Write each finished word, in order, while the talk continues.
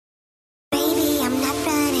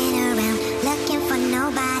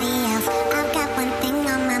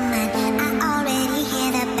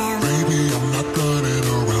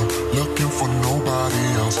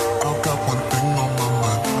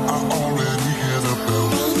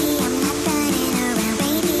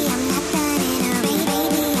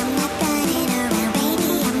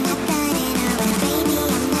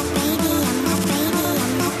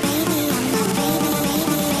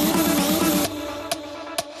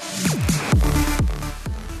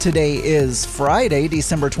Today is Friday,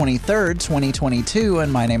 December 23rd, 2022,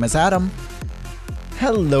 and my name is Adam.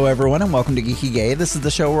 Hello everyone and welcome to Geeky Gay. This is the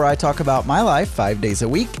show where I talk about my life 5 days a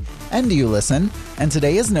week, and you listen, and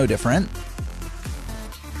today is no different.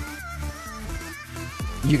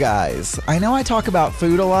 You guys, I know I talk about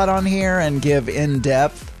food a lot on here and give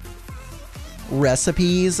in-depth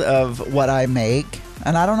recipes of what I make,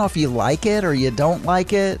 and I don't know if you like it or you don't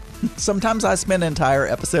like it. Sometimes I spend entire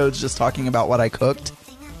episodes just talking about what I cooked.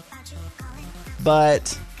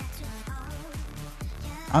 But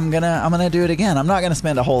I'm gonna do it again. I'm not gonna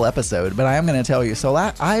spend a whole episode, but I am gonna tell you. So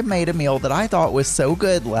I made a meal that I thought was so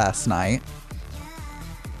good last night,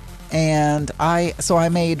 and I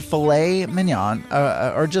made filet mignon,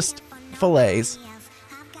 or just fillets,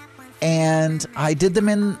 and I did them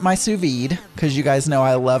in my sous vide because you guys know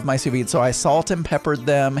I love my sous vide. So I salt and peppered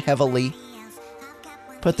them heavily,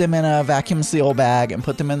 put them in a vacuum seal bag, and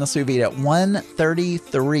put them in the sous vide at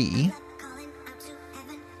 133.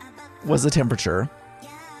 Was the temperature.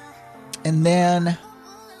 And then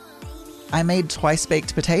I made twice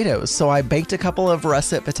baked potatoes. So I baked a couple of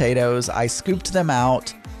russet potatoes. I scooped them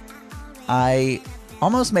out. I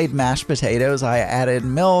almost made mashed potatoes. I added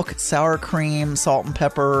milk, sour cream, salt and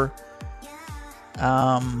pepper.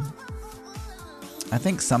 I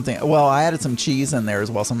added some cheese in there as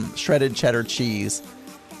well, some shredded cheddar cheese.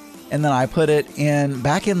 And then I put it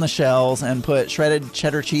back in the shells and put shredded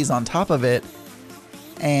cheddar cheese on top of it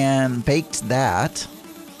and baked that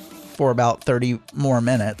for about 30 more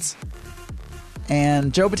minutes.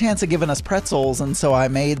 And Joe Batanz had given us pretzels, and so I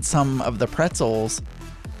made some of the pretzels,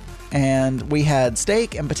 and we had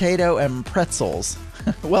steak and potato and pretzels.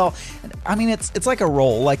 Well, I mean, it's like a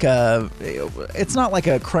roll, it's not like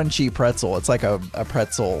a crunchy pretzel, it's like a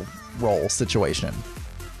pretzel roll situation.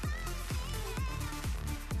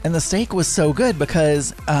 And the steak was so good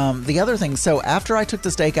because the other thing, so after I took the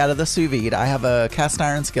steak out of the sous vide, I have a cast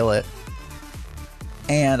iron skillet,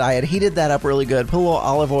 and I had heated that up really good, put a little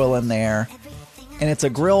olive oil in there, and it's a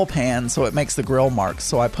grill pan, so it makes the grill marks.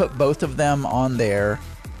 So I put both of them on there,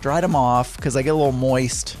 dried them off, because they get a little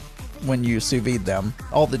moist when you sous vide them.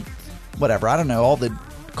 All the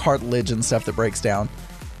cartilage and stuff that breaks down.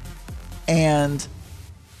 And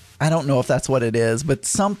I don't know if that's what it is, but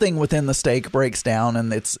something within the steak breaks down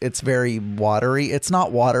and it's very watery. It's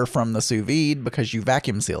not water from the sous vide because you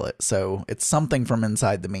vacuum seal it. So it's something from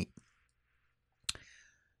inside the meat.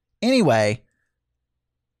 Anyway,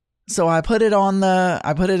 so I put it in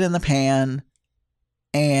the pan,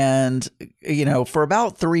 and, for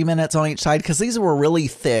about 3 minutes on each side, because these were really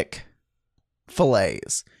thick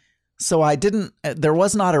fillets. So there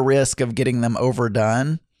was not a risk of getting them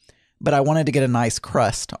overdone, but I wanted to get a nice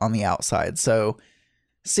crust on the outside. So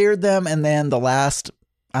seared them, and then the last,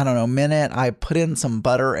 minute, I put in some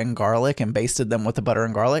butter and garlic and basted them with the butter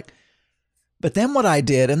and garlic. But then what I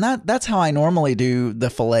did, and that's how I normally do the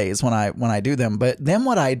fillets when I do them. But then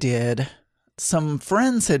what I did, some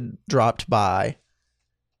friends had dropped by,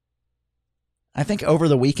 I think over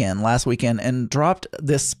the last weekend, and dropped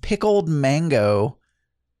this pickled mango.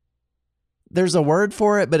 There's a word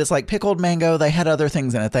for it, but it's like pickled mango. They had other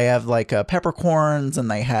things in it. They have like peppercorns,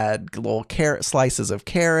 and they had little slices of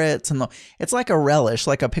carrots, and it's like a relish,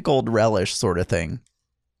 like a pickled relish sort of thing.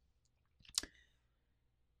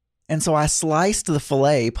 And so I sliced the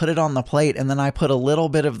filet, put it on the plate, and then I put a little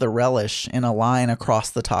bit of the relish in a line across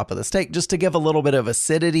the top of the steak just to give a little bit of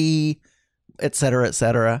acidity, etc.,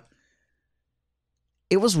 etc.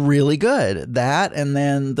 It was really good. That, and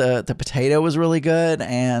then the potato was really good,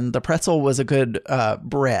 and the pretzel was a good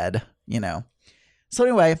bread, So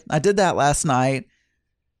anyway, I did that last night,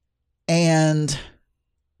 and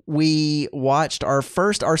we watched our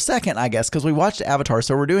second, I guess, because we watched Avatar.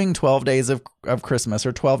 So we're doing 12 days of Christmas,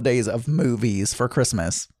 or 12 days of movies for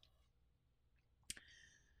Christmas.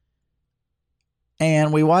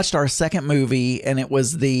 And we watched our second movie, and it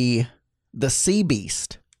was the Sea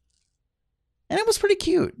Beast. And it was pretty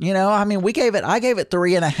cute. I gave it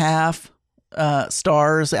 3.5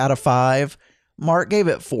 stars out of 5. Mark gave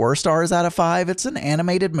it 4 stars out of 5. It's an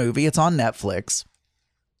animated movie. It's on Netflix.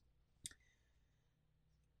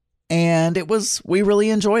 And we really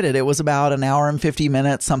enjoyed it. It was about an hour and 50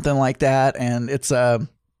 minutes, something like that. And it's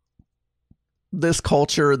this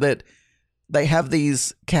culture that they have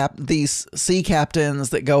these sea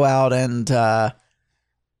captains that go out and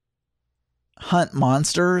hunt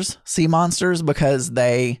sea monsters, because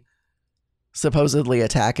they supposedly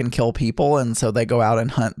attack and kill people. And so they go out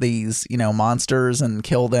and hunt these, monsters and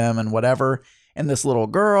kill them and whatever. And this little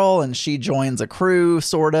girl, and she joins a crew,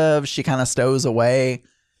 sort of. She kind of stows away.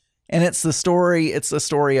 And it's the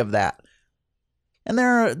story of that. And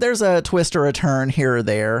there's a twist or a turn here or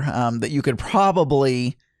there that you could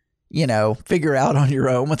probably, figure out on your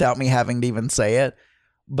own without me having to even say it.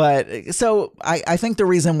 But so I think the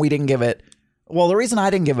reason we didn't give it, the reason I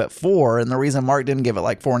didn't give it 4 and the reason Mark didn't give it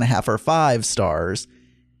like 4.5 or 5 stars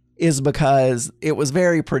is because it was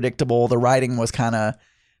very predictable. The writing was kind of,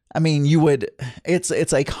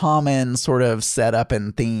 it's a common sort of setup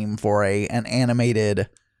and theme for an animated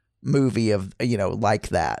movie of, like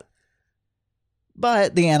that.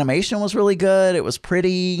 But the animation was really good. It was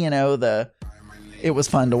pretty, it was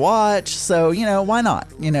fun to watch. So, why not?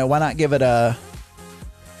 Why not give it a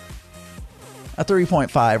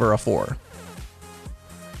 3.5 or a 4?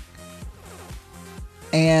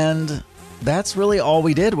 And that's really all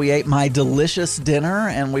we did. We ate my delicious dinner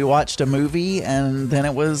and we watched a movie and then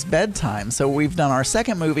it was bedtime. So we've done our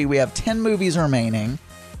second movie. We have 10 movies remaining.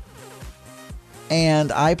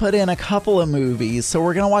 And I put in a couple of movies. So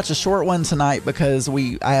we're going to watch a short one tonight because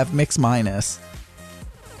I have Mix Minus.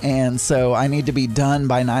 And so I need to be done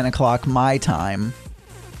by 9 o'clock my time,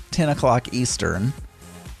 10 o'clock Eastern.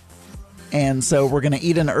 And so we're going to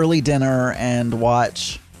eat an early dinner and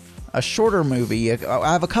watch a shorter movie.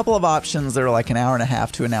 I have a couple of options that are like an hour and a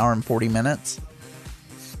half to an hour and 40 minutes.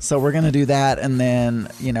 So we're going to do that. And then,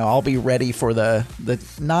 I'll be ready for the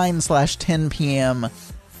 9/10 p.m.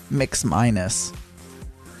 Mix Minus.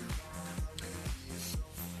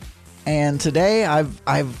 And today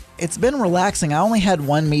it's been relaxing. I only had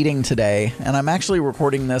one meeting today and I'm actually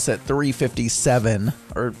recording this at 3:57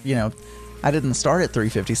 or, I didn't start at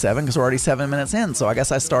 3:57 because we're already 7 minutes in. So I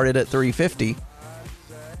guess I started at 3:50.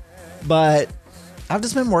 But I've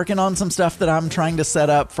just been working on some stuff that I'm trying to set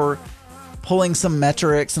up for pulling some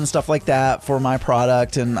metrics and stuff like that for my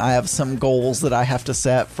product. And I have some goals that I have to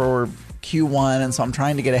set for Q1. And so I'm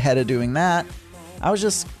trying to get ahead of doing that. I was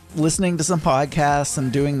just listening to some podcasts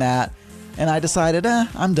and doing that. And I decided,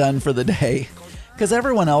 I'm done for the day. Because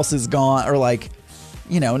everyone else is gone or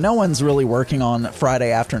no one's really working on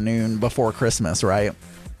Friday afternoon before Christmas, right?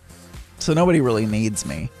 So nobody really needs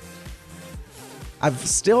me. I've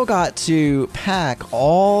still got to pack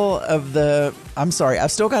I've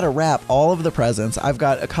still got to wrap all of the presents. I've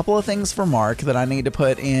got a couple of things for Mark that I need to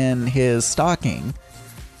put in his stocking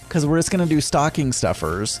because we're just going to do stocking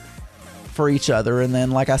stuffers for each other. And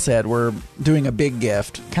then, like I said, we're doing a big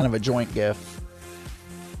gift, kind of a joint gift.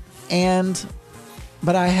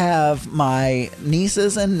 But I have my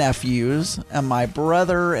nieces and nephews and my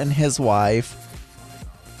brother and his wife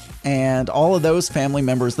and all of those family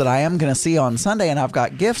members that I am going to see on Sunday, and I've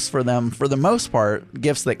got gifts for them, for the most part,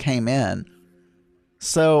 gifts that came in.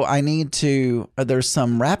 So I need to, there's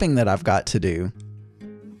some wrapping that I've got to do,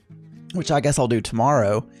 which I guess I'll do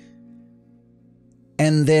tomorrow.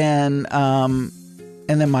 And then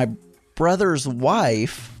my brother's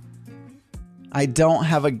wife, I don't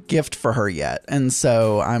have a gift for her yet. And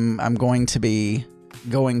so I'm going to be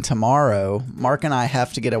going tomorrow. Mark and I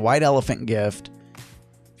have to get a white elephant gift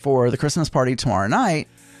for the Christmas party tomorrow night.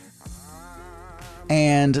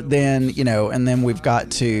 And then, and then we've got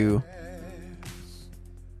to,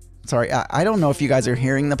 sorry, I don't know if you guys are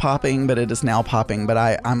hearing the popping, but it is now popping, but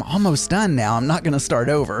I'm almost done now. I'm not going to start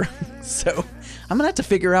over. So I'm going to have to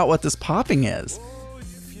figure out what this popping is.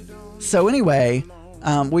 So anyway,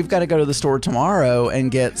 we've got to go to the store tomorrow and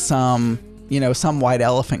get some white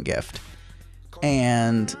elephant gift.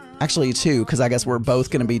 And actually 2, because I guess we're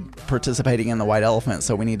both going to be participating in the white elephant.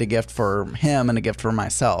 So we need a gift for him and a gift for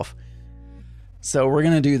myself. So we're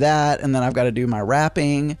going to do that. And then I've got to do my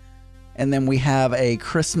wrapping. And then we have a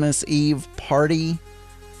Christmas Eve party.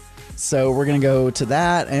 So we're going to go to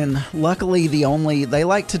that. And luckily they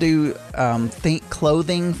like to do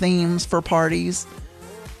clothing themes for parties.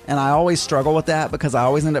 And I always struggle with that because I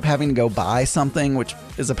always end up having to go buy something, which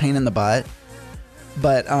is a pain in the butt.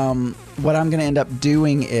 But what I'm going to end up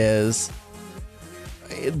doing is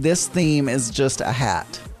this theme is just a hat,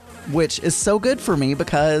 which is so good for me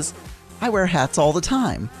because I wear hats all the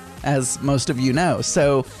time, as most of you know.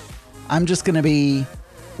 So I'm just going to be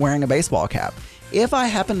wearing a baseball cap. If I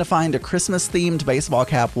happen to find a Christmas-themed baseball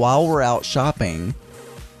cap while we're out shopping,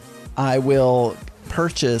 I will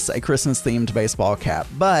purchase a Christmas-themed baseball cap.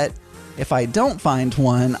 But if I don't find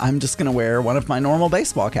one, I'm just going to wear one of my normal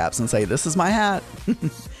baseball caps and say, this is my hat.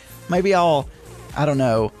 Maybe I don't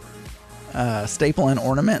know, staple an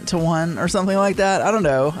ornament to one or something like that. I don't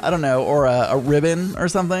know. Or a ribbon or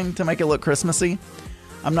something to make it look Christmassy.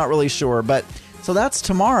 I'm not really sure. But so that's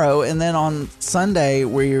tomorrow. And then on Sunday,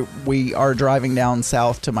 we are driving down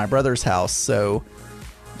south to my brother's house. So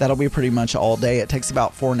that'll be pretty much all day. It takes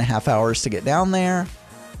about 4.5 hours to get down there.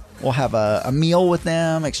 We'll have a meal with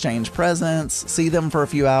them, exchange presents, see them for a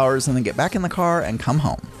few hours, and then get back in the car and come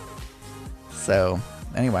home. So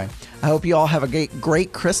anyway, I hope you all have a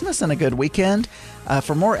great Christmas and a good weekend.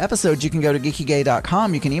 For more episodes, you can go to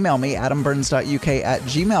geekygay.com. You can email me,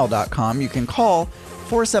 adamburns.uk@gmail.com. You can call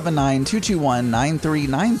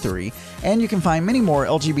 479-221-9393. And you can find many more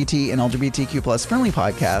LGBT and LGBTQ plus friendly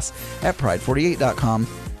podcasts at pride48.com.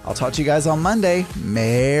 I'll talk to you guys on Monday.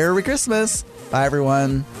 Merry Christmas. Bye,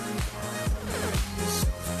 everyone.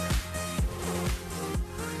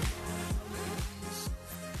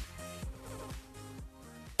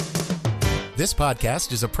 This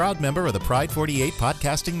podcast is a proud member of the Pride 48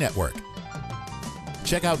 Podcasting Network.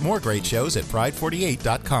 Check out more great shows at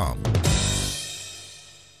pride48.com.